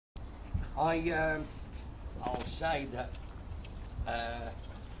I'll say that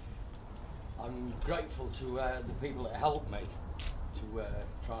I'm grateful to the people that helped me to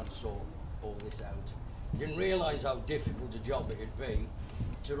try and sort all this out. Didn't realise how difficult a job it'd be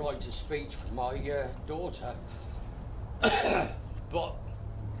to write a speech for my daughter. But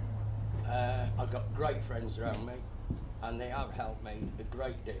I've got great friends around me, and they have helped me a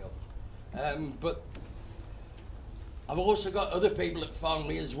great deal. But I've also got other people that phone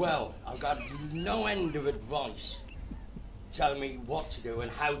me as well. I've got no end of advice telling me what to do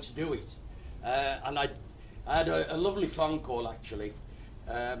and how to do it. And I had a lovely phone call actually,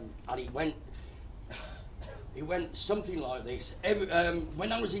 and it went something like this.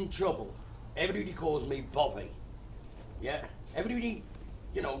 When I was in trouble, everybody calls me Bobby. Yeah, everybody,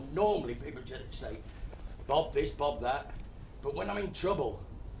 you know, normally people just say Bob this, Bob that, but when I'm in trouble,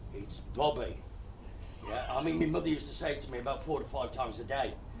 it's Bobby. Yeah, I mean, my mother used to say it to me about 4 to 5 times a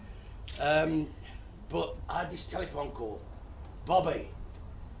day. But I had this telephone call, Bobby,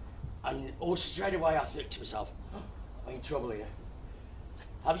 and straight away I think to myself, oh, I'm in trouble here.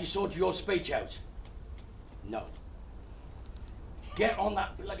 Have you sorted your speech out? No. Get on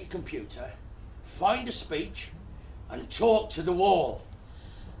that bloody computer, find a speech, and talk to the wall.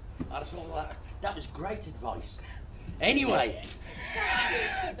 And I thought, well, that was great advice. Anyway.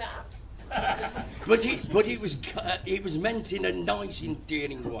 But it was meant in a nice,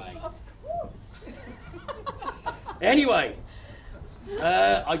 endearing way. Of course. Anyway,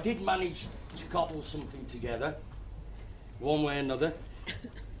 I did manage to cobble something together, one way or another.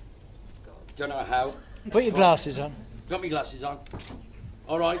 Don't know how. Put your glasses on. Got my glasses on.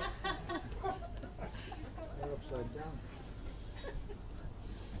 All right. They're upside down.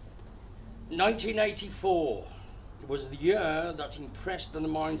 1984 was the year that impressed on the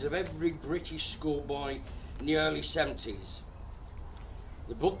minds of every British schoolboy in the early 70s.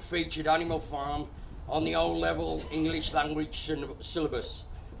 The book featured Animal Farm on the O-level English language syllabus,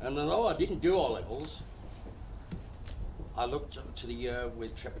 and although I didn't do O-levels, I looked up to the year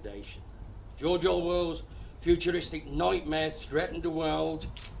with trepidation. George Orwell's futuristic nightmare threatened a world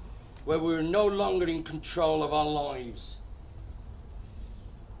where we were no longer in control of our lives.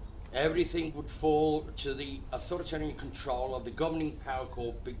 Everything would fall to the authoritarian control of the governing power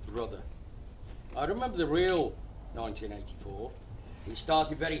called Big Brother. I remember the real 1984. It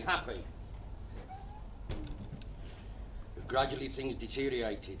started very happy. But gradually things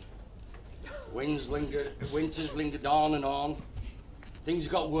deteriorated. Winters lingered on and on. Things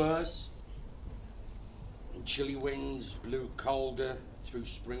got worse. And chilly winds blew colder through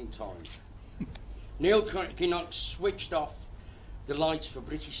springtime. Neil Kinnock switched off the lights for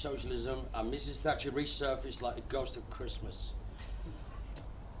British socialism, and Mrs. Thatcher resurfaced like a ghost of Christmas.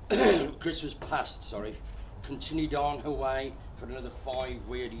 Christmas past, sorry, continued on her way for another 5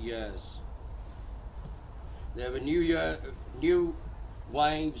 weird years. There were new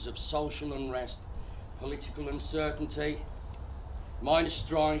waves of social unrest, political uncertainty, minor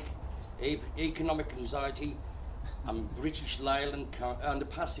strike, economic anxiety, and the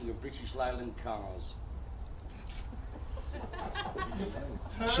passing of British Leyland cars.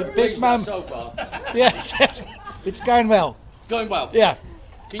 It's a big man. So far. Yes, it's going well. Going well? Yeah.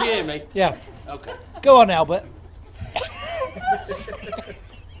 Can you hear me? Yeah. Okay. Go on, Albert.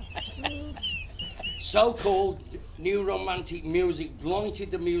 So-called new romantic music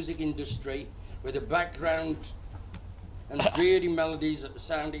blighted the music industry with a background and dreary melodies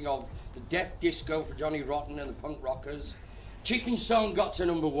sounding of the death disco for Johnny Rotten and the punk rockers. Chicken Song got to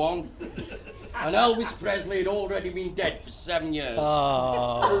 #1, and Elvis Presley had already been dead for 7 years.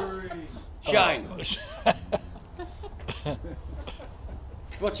 Oh. Shame.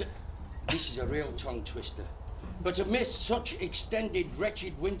 But this is a real tongue twister. But amidst such extended,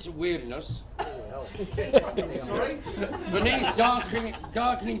 wretched winter weariness, beneath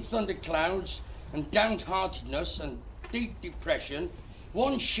darkening thunderclouds and downheartedness and deep depression,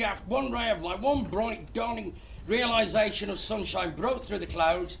 one shaft, one ray of light, one bright, dawning realization of sunshine broke through the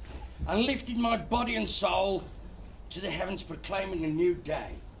clouds and lifted my body and soul to the heavens, proclaiming a new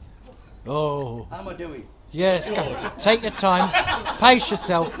day. Oh. How am I doing? Yes, go. Take your time. Pace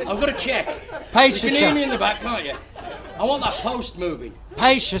yourself. I've got to check. Pace You can hear me yourself. in the back, can't you? I want that post moving.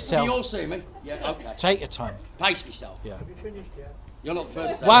 Pace Can you yourself. all see me? Yeah, okay. Take your time. Pace myself. Yeah. Have you finished yet? You're not the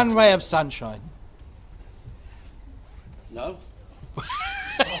first to say One that. ray of sunshine. No?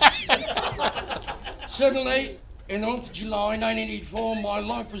 Suddenly, in the month of July 1984, my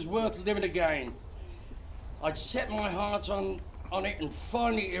life was worth living again. I'd set my heart on it and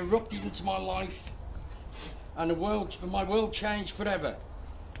finally erupted into my life, and my world changed forever.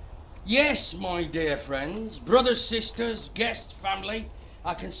 Yes, my dear friends, brothers, sisters, guests, family,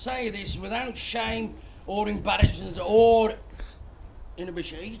 I can say this without shame or embarrassment or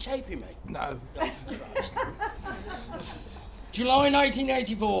inhibition. Are you taping me? No. July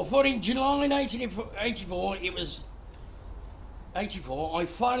 1984. For in July 1984, it was 84, I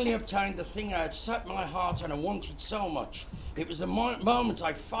finally obtained the thing I had set my heart on and wanted so much. It was the moment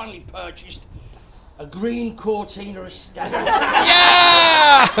I finally purchased a green Cortina estate.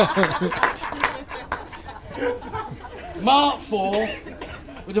 Yeah! Mark IV,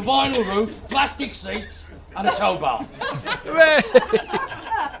 with a vinyl roof, plastic seats, and a tow bar.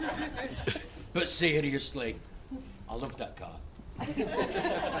 But seriously, I loved that car.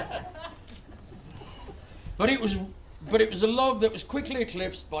 But it was a love that was quickly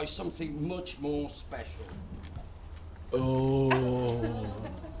eclipsed by something much more special. Oh.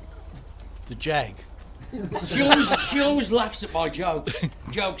 The Jag. She always laughs at my jokes.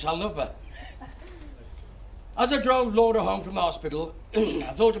 I love her. As I drove Laura home from the hospital,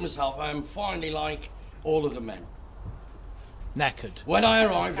 I thought to myself, I am finally like all of the men. Knackered. When I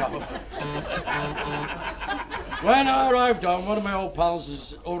arrived home, one of my old pals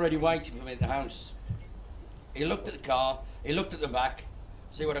was already waiting for me at the house. He looked at the car, he looked at the back,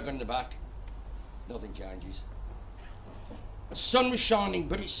 see what I've got in the back? Nothing changes. The sun was shining,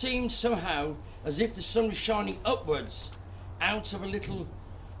 but it seemed somehow as if the sun was shining upwards out of a little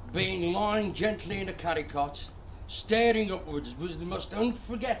being lying gently in a caricot, staring upwards was the most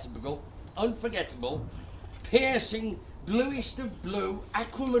unforgettable, piercing, bluest of blue,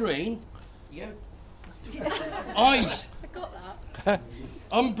 aquamarine, eyes, I got that.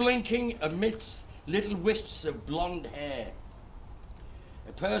 unblinking amidst little wisps of blonde hair.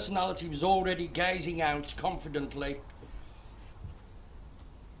 Her personality was already gazing out confidently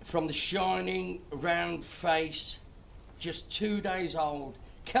from the shining, round face, just 2 days old,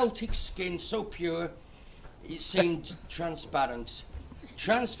 Celtic skin so pure it seemed transparent,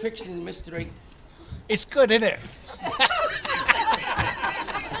 transfixed in the mystery. It's good, isn't it?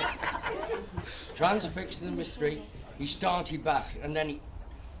 Transfixed in the mystery, he started back and then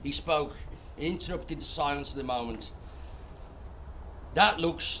he spoke. He interrupted the silence of the moment. That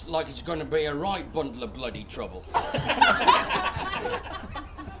looks like it's going to be a right bundle of bloody trouble.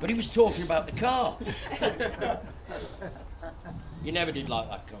 But he was talking about the car. You never did like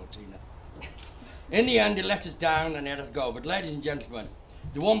that, Cortina. In the end, he let us down and he had to go. But ladies and gentlemen,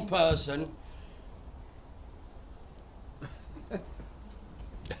 the one person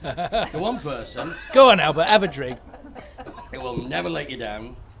Go on, Albert, have a drink. who will never let you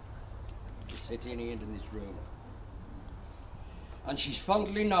down is sitting here in this room. And she's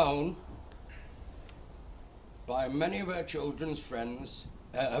fondly known by many of her children's friends,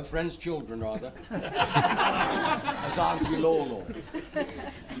 her friends' children rather, as Auntie Lolo.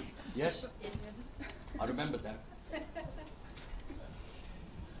 Yes? I remembered that.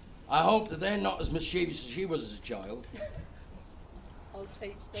 I hope that they're not as mischievous as she was as a child. I'll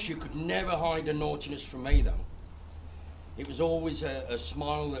teach them. She could never hide her naughtiness from me, though. It was always a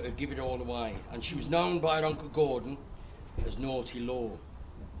smile that would give it all away. And she was known by her Uncle Gordon as Naughty Law.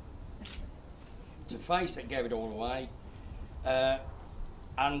 It's a face that gave it all away.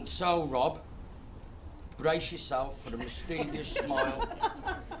 And so, Rob, brace yourself for a mysterious smile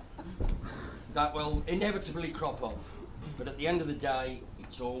that will inevitably crop up. But at the end of the day,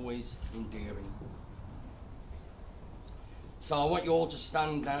 it's always endearing. So I want you all to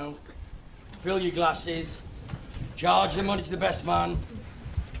stand down, fill your glasses, charge the money to the best man,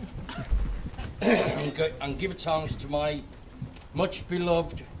 and give a toast to my much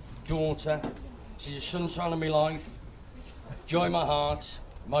beloved daughter. She's a sunshine of my life, joy of my heart,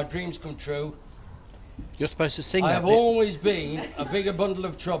 my dreams come true. You're supposed to sing I that have bit. always been a bigger bundle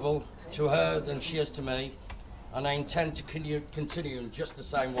of trouble to her than she is to me, and I intend to continue in just the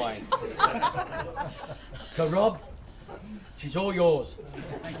same way. So, Rob, she's all yours.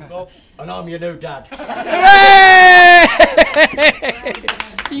 Thank you, Bob. And I'm your new dad.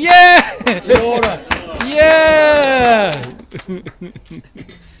 Yeah! Laura. Yeah!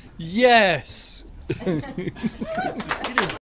 Yes!